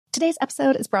Today's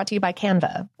episode is brought to you by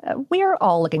Canva. We're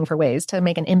all looking for ways to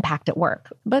make an impact at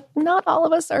work, but not all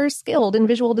of us are skilled in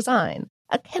visual design.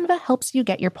 Canva helps you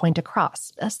get your point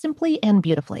across, simply and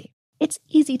beautifully. It's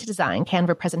easy to design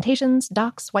Canva presentations,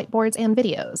 docs, whiteboards, and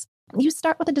videos. You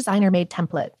start with a designer-made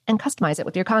template and customize it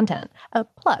with your content.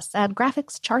 Plus, add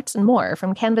graphics, charts, and more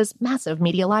from Canva's massive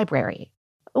media library.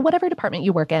 Whatever department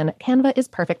you work in, Canva is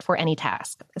perfect for any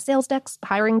task. Sales decks,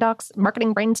 hiring docs,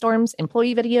 marketing brainstorms,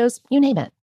 employee videos, you name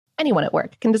it. Anyone at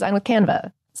work can design with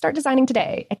Canva. Start designing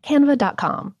today at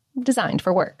canva.com. Designed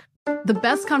for work. The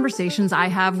best conversations I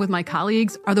have with my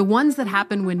colleagues are the ones that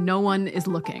happen when no one is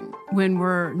looking, when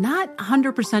we're not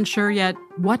 100% sure yet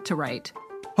what to write.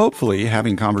 Hopefully,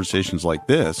 having conversations like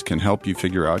this can help you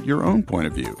figure out your own point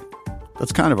of view.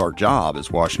 That's kind of our job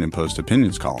as Washington Post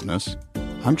opinions columnists.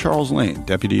 I'm Charles Lane,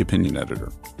 Deputy Opinion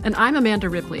Editor. And I'm Amanda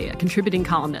Ripley, a contributing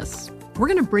columnist. We're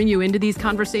going to bring you into these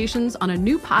conversations on a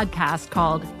new podcast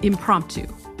called Impromptu.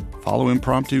 Follow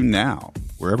Impromptu now,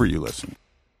 wherever you listen.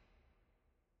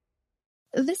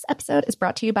 This episode is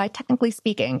brought to you by Technically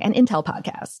Speaking, an Intel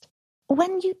podcast.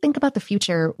 When you think about the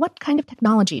future, what kind of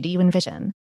technology do you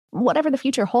envision? Whatever the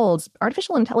future holds,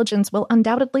 artificial intelligence will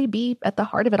undoubtedly be at the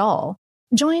heart of it all.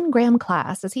 Join Graham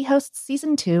Class as he hosts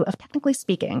Season 2 of Technically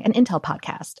Speaking, an Intel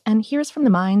podcast, and hears from the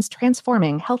minds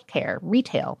transforming healthcare,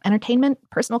 retail, entertainment,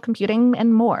 personal computing,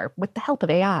 and more with the help of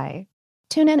AI.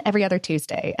 Tune in every other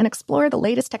Tuesday and explore the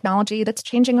latest technology that's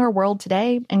changing our world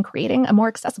today and creating a more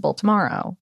accessible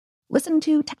tomorrow. Listen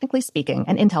to Technically Speaking,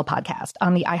 an Intel podcast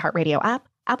on the iHeartRadio app,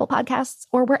 Apple Podcasts,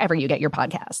 or wherever you get your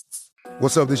podcasts.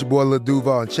 What's up, this your boy Lil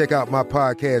Duval, and check out my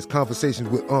podcast, Conversations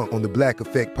with Unc, on the Black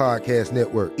Effect Podcast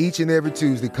Network. Each and every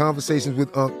Tuesday, Conversations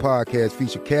with Unc podcast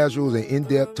feature casual and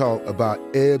in-depth talk about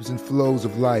ebbs and flows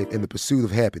of life and the pursuit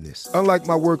of happiness. Unlike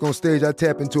my work on stage, I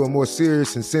tap into a more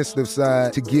serious and sensitive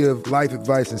side to give life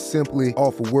advice and simply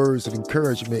offer words of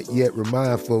encouragement, yet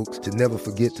remind folks to never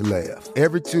forget to laugh.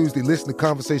 Every Tuesday, listen to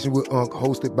Conversation with Unc,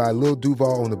 hosted by Lil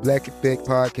Duval on the Black Effect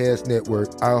Podcast Network,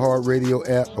 iHeartRadio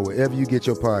app, or wherever you get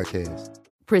your podcasts.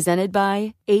 Presented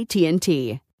by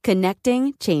AT&T.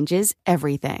 Connecting changes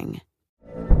everything.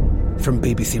 From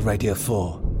BBC Radio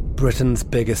 4, Britain's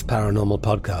biggest paranormal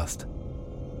podcast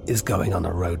is going on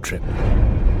a road trip.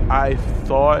 I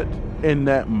thought in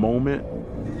that moment,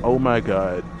 oh my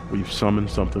God, we've summoned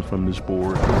something from this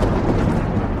board.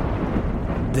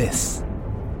 This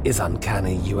is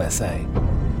Uncanny USA.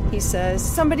 He says,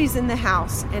 somebody's in the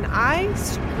house, and I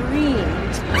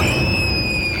screamed.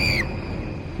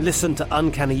 Listen to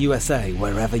Uncanny USA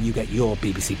wherever you get your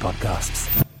BBC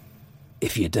podcasts,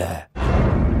 if you dare.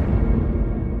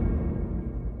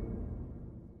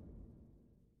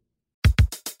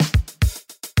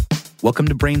 Welcome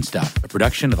to Brainstuff, a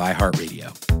production of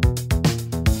iHeartRadio.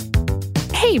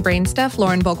 Hey, Brainstuff,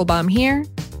 Lauren Vogelbaum here.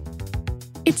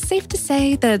 It's safe to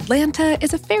say that Atlanta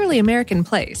is a fairly American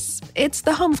place. It's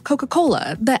the home of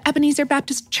Coca-Cola, the Ebenezer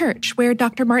Baptist Church where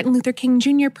Dr. Martin Luther King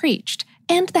Jr. preached,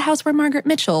 and the house where Margaret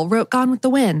Mitchell wrote Gone with the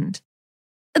Wind.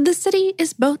 The city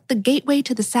is both the gateway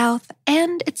to the South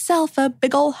and itself a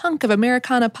big ol' hunk of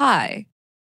Americana pie.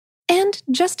 And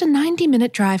just a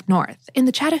 90-minute drive north, in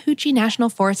the Chattahoochee National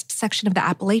Forest section of the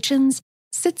Appalachians,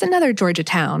 sits another Georgia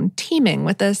town teeming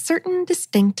with a certain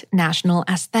distinct national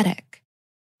aesthetic.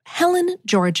 Helen,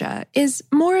 Georgia, is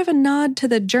more of a nod to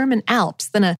the German Alps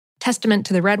than a testament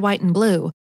to the red, white, and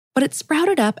blue, but it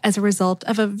sprouted up as a result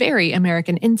of a very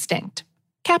American instinct: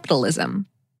 capitalism.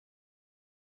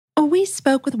 We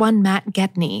spoke with one Matt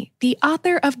Getney, the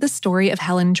author of The Story of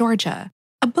Helen, Georgia,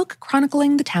 a book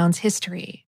chronicling the town's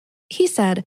history. He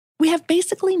said, "We have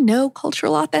basically no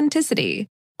cultural authenticity.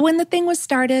 When the thing was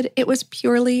started, it was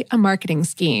purely a marketing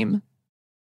scheme."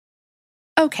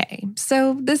 Okay,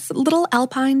 so this little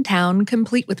alpine town,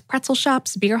 complete with pretzel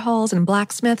shops, beer halls, and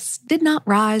blacksmiths, did not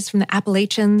rise from the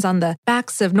Appalachians on the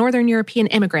backs of Northern European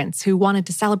immigrants who wanted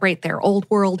to celebrate their old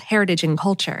world heritage and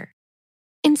culture.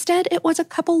 Instead, it was a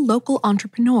couple local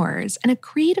entrepreneurs and a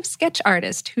creative sketch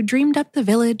artist who dreamed up the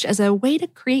village as a way to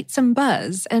create some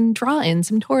buzz and draw in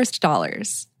some tourist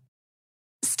dollars.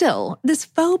 Still, this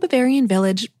faux Bavarian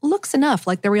village looks enough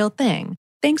like the real thing,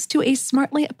 thanks to a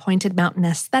smartly appointed mountain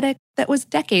aesthetic that was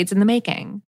decades in the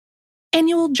making.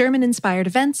 Annual German-inspired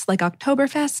events like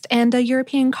Oktoberfest and a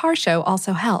European car show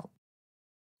also help.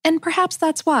 And perhaps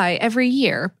that's why every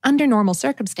year, under normal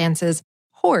circumstances,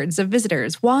 hordes of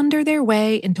visitors wander their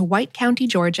way into White County,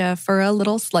 Georgia for a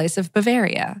little slice of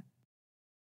Bavaria.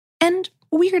 And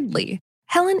weirdly,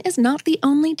 Helen is not the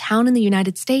only town in the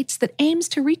United States that aims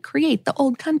to recreate the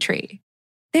old country.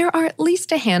 There are at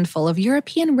least a handful of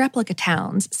European replica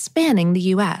towns spanning the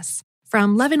U.S.,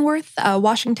 from Leavenworth,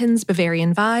 Washington's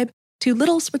Bavarian vibe, to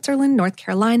Little Switzerland, North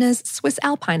Carolina's Swiss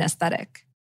Alpine aesthetic.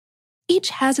 Each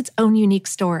has its own unique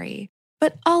story,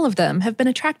 but all of them have been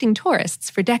attracting tourists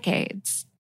for decades.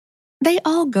 They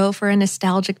all go for a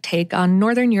nostalgic take on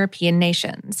Northern European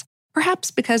nations,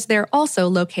 perhaps because they're also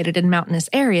located in mountainous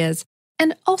areas,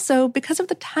 and also because of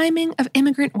the timing of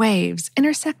immigrant waves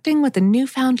intersecting with the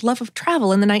newfound love of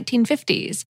travel in the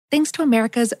 1950s, thanks to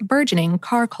America's burgeoning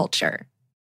car culture.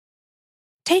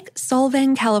 Take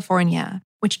Solvang, California,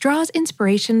 which draws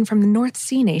inspiration from the North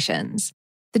Sea nations.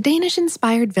 The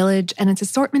Danish-inspired village and its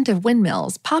assortment of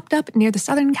windmills popped up near the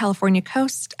Southern California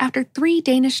coast after 3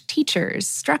 Danish teachers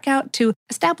struck out to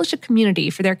establish a community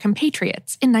for their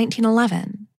compatriots in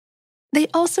 1911. They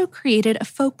also created a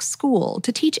folk school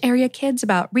to teach area kids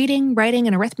about reading, writing,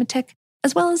 and arithmetic,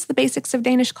 as well as the basics of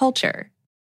Danish culture.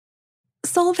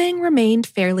 Solvang remained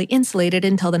fairly insulated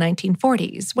until the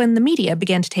 1940s, when the media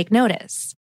began to take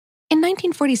notice. In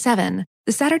 1947,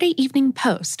 the Saturday Evening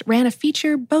Post ran a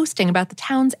feature boasting about the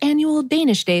town's annual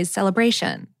Danish Days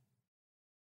celebration.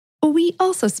 We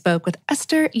also spoke with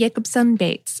Esther Jacobson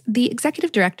Bates, the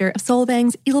executive director of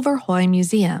Solvang's Ylva Høj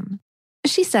Museum.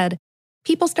 She said,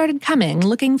 people started coming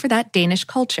looking for that Danish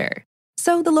culture.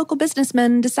 So the local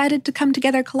businessmen decided to come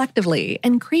together collectively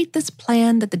and create this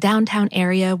plan that the downtown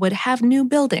area would have new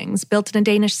buildings built in a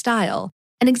Danish style,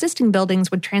 and existing buildings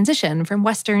would transition from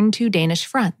Western to Danish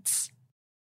fronts.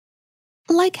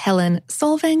 Like Helen,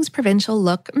 Solvang's provincial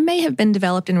look may have been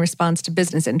developed in response to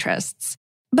business interests,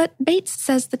 but Bates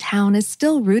says the town is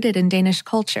still rooted in Danish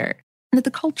culture, and that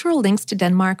the cultural links to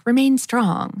Denmark remain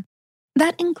strong.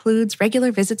 That includes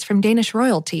regular visits from Danish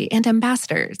royalty and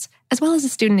ambassadors, as well as a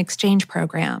student exchange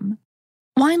program.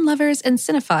 Wine lovers and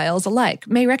cinephiles alike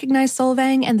may recognize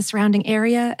Solvang and the surrounding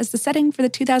area as the setting for the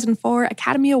 2004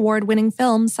 Academy Award-winning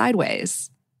film Sideways.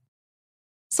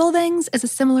 Solvang's is a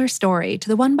similar story to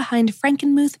the one behind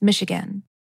Frankenmuth, Michigan.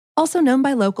 Also known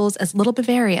by locals as Little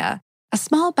Bavaria, a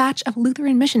small batch of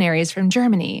Lutheran missionaries from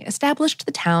Germany established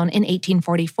the town in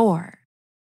 1844.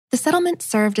 The settlement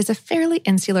served as a fairly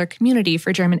insular community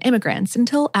for German immigrants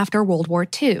until after World War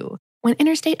II, when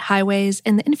interstate highways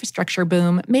and the infrastructure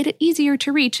boom made it easier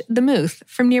to reach the Muth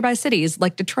from nearby cities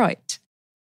like Detroit.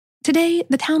 Today,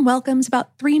 the town welcomes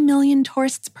about 3 million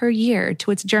tourists per year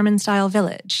to its German-style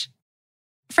village.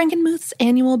 Frankenmuth's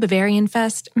annual Bavarian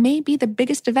Fest may be the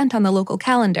biggest event on the local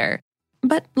calendar,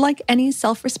 but like any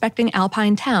self-respecting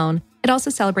alpine town, it also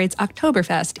celebrates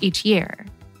Oktoberfest each year.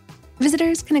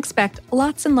 Visitors can expect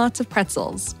lots and lots of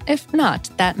pretzels, if not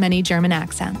that many German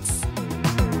accents.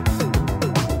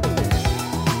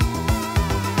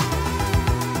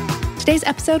 Today's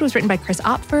episode was written by Chris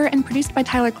Opfer and produced by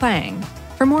Tyler Klang.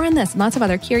 For more on this and lots of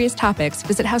other curious topics,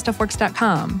 visit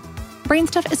howstuffworks.com.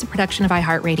 Brainstuff is a production of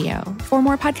iHeartRadio. For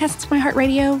more podcasts from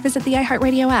iHeartRadio, visit the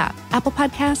iHeartRadio app, Apple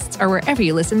Podcasts, or wherever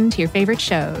you listen to your favorite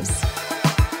shows.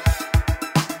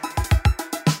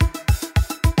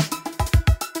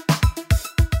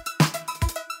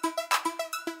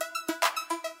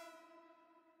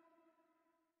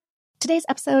 Today's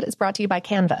episode is brought to you by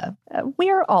Canva.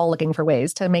 We're all looking for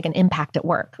ways to make an impact at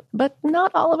work, but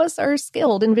not all of us are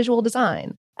skilled in visual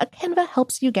design. Canva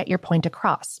helps you get your point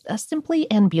across, simply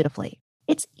and beautifully.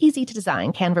 It's easy to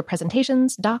design Canva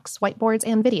presentations, docs, whiteboards,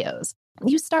 and videos.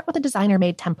 You start with a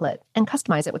designer-made template and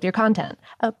customize it with your content.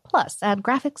 Plus, add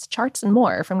graphics, charts, and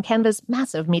more from Canva's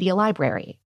massive media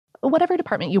library. Whatever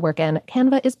department you work in,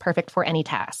 Canva is perfect for any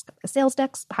task. Sales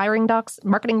decks, hiring docs,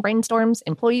 marketing brainstorms,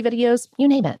 employee videos, you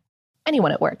name it.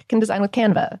 Anyone at work can design with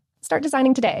Canva. Start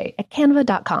designing today at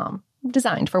canva.com.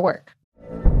 Designed for work.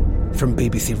 From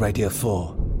BBC Radio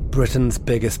 4, Britain's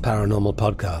biggest paranormal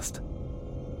podcast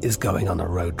is going on a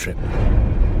road trip.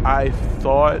 I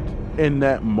thought in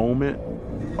that moment,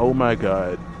 oh my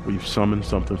God, we've summoned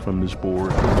something from this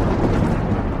board.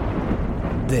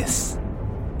 This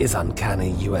is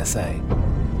Uncanny USA.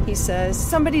 He says,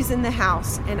 somebody's in the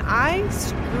house, and I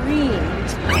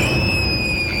screamed.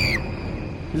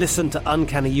 Listen to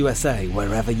Uncanny USA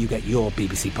wherever you get your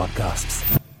BBC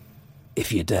podcasts,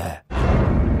 if you dare.